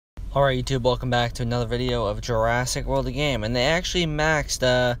Alright YouTube, welcome back to another video of Jurassic World the game. And they actually maxed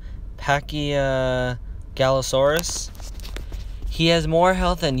Pachygalosaurus. He has more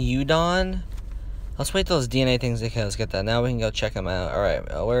health than Udon. Let's wait till those DNA things okay, let's get that. Now we can go check him out.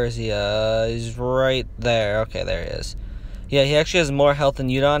 Alright, where is he? He's right there. Okay, there he is. Yeah, he actually has more health than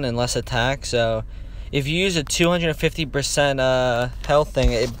Udon and less attack, so if you use a 250% health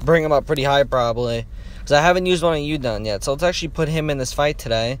thing, it bring him up pretty high probably. Because I haven't used one on Udon yet, so let's actually put him in this fight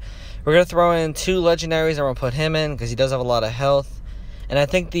today. We're going to throw in 2 legendaries and we're going to put him in because he does have a lot of health. And I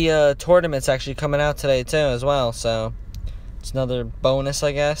think the tournament's actually coming out today too as well, so it's another bonus,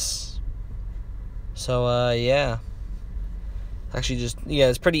 I guess. So, yeah. Actually yeah,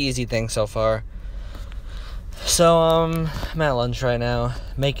 it's a pretty easy thing so far. So, I'm at lunch right now,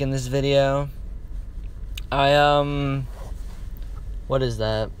 making this video. What is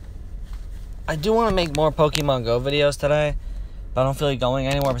that? I do want to make more Pokemon Go videos today, but I don't feel like going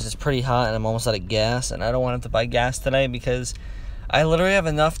anywhere because it's pretty hot and I'm almost out of gas, and I don't want to have to buy gas today because I literally have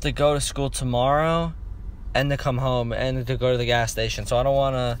enough to go to school tomorrow and to come home and to go to the gas station, so I don't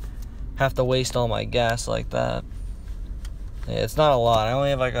want to have to waste all my gas like that. Yeah, it's not a lot. I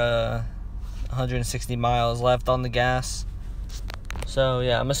only have like 160 miles left on the gas. So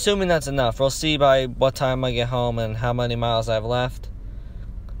yeah, I'm assuming that's enough. We'll see by what time I get home and how many miles I have left.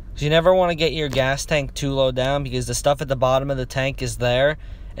 You never want to get your gas tank too low down because the stuff at the bottom of the tank is there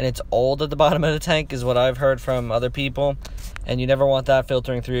and it's old at the bottom of the tank is what I've heard from other people, and you never want that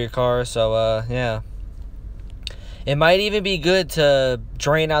filtering through your car. So yeah, it might even be good to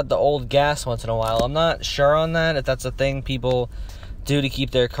drain out the old gas once in a while. I'm not sure on that, if that's a thing people do to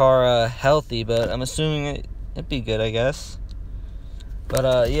keep their car healthy, but I'm assuming it'd be good, I guess.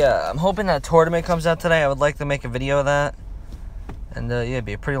 But yeah, I'm hoping that tournament comes out today. I would like to make a video of that. And yeah, it'd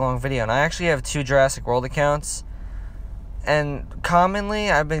be a pretty long video. And I actually have 2 Jurassic World accounts. And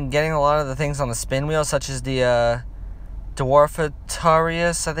commonly, I've been getting a lot of the things on the spin wheel, such as the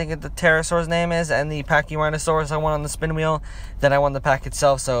Dwarfatarius, I think the pterosaur's name is, and the Pachyrhinosaurus I won on the spin wheel. Then I won the pack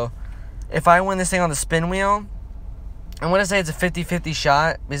itself. So if I win this thing on the spin wheel, I'm going to say it's a 50-50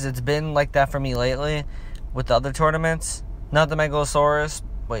 shot, because it's been like that for me lately with the other tournaments. Not the Megalosaurus.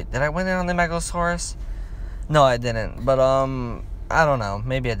 Wait, did I win it on the Megalosaurus? No, I didn't. But, I don't know.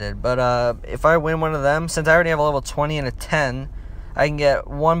 Maybe I did. But if I win one of them, since I already have a level 20 and a 10, I can get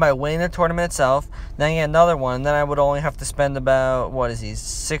one by winning the tournament itself. Then I get another one. Then I would only have to spend about, what is he,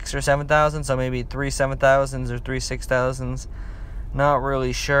 6,000 or 7,000? So maybe 3 7,000s or 3 6,000s. Not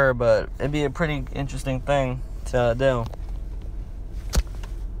really sure, but it'd be a pretty interesting thing to do.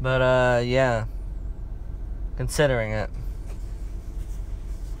 But yeah, considering it.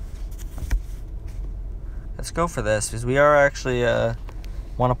 Let's go for this, because we are actually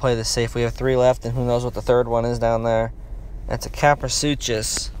want to play this safe. We have 3 left, and who knows what the 3rd one is down there. That's a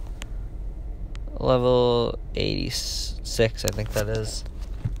Caprasuchus. Level 86, I think that is.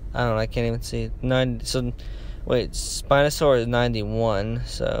 I don't know, I can't even see. So, wait, Spinosaur is 91,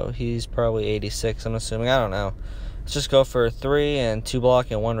 so he's probably 86, I'm assuming. I don't know. Let's just go for 3 and 2 block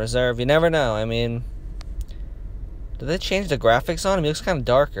and 1 reserve. You never know. I mean, did they change the graphics on him? He looks kind of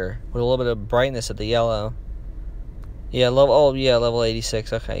darker with a little bit of brightness at the yellow. Yeah, level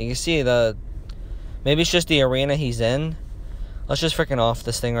 86. Okay, you can see maybe it's just the arena he's in. Let's just freaking off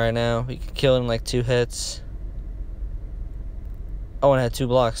this thing right now. We could kill him in like 2 hits. Oh, and it had 2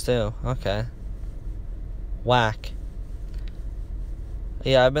 blocks too. Okay. Whack.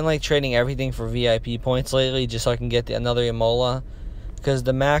 Yeah, I've been like trading everything for VIP points lately just so I can get another Emola, because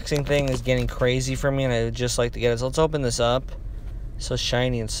the maxing thing is getting crazy for me and I would just like to get it. So let's open this up. So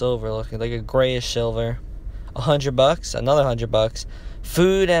shiny and silver looking, like a grayish silver. $100, another $100,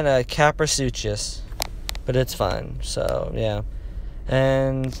 food, and a Caprasuchus, but it's fine. So yeah,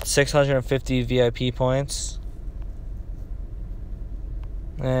 and 650 VIP points,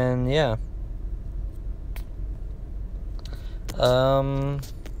 and yeah.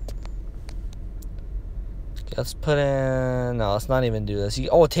 Let's put in. No, let's not even do this.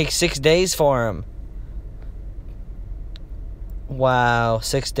 Oh, it takes 6 days for him. Wow,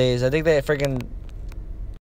 6 days. I think they freaking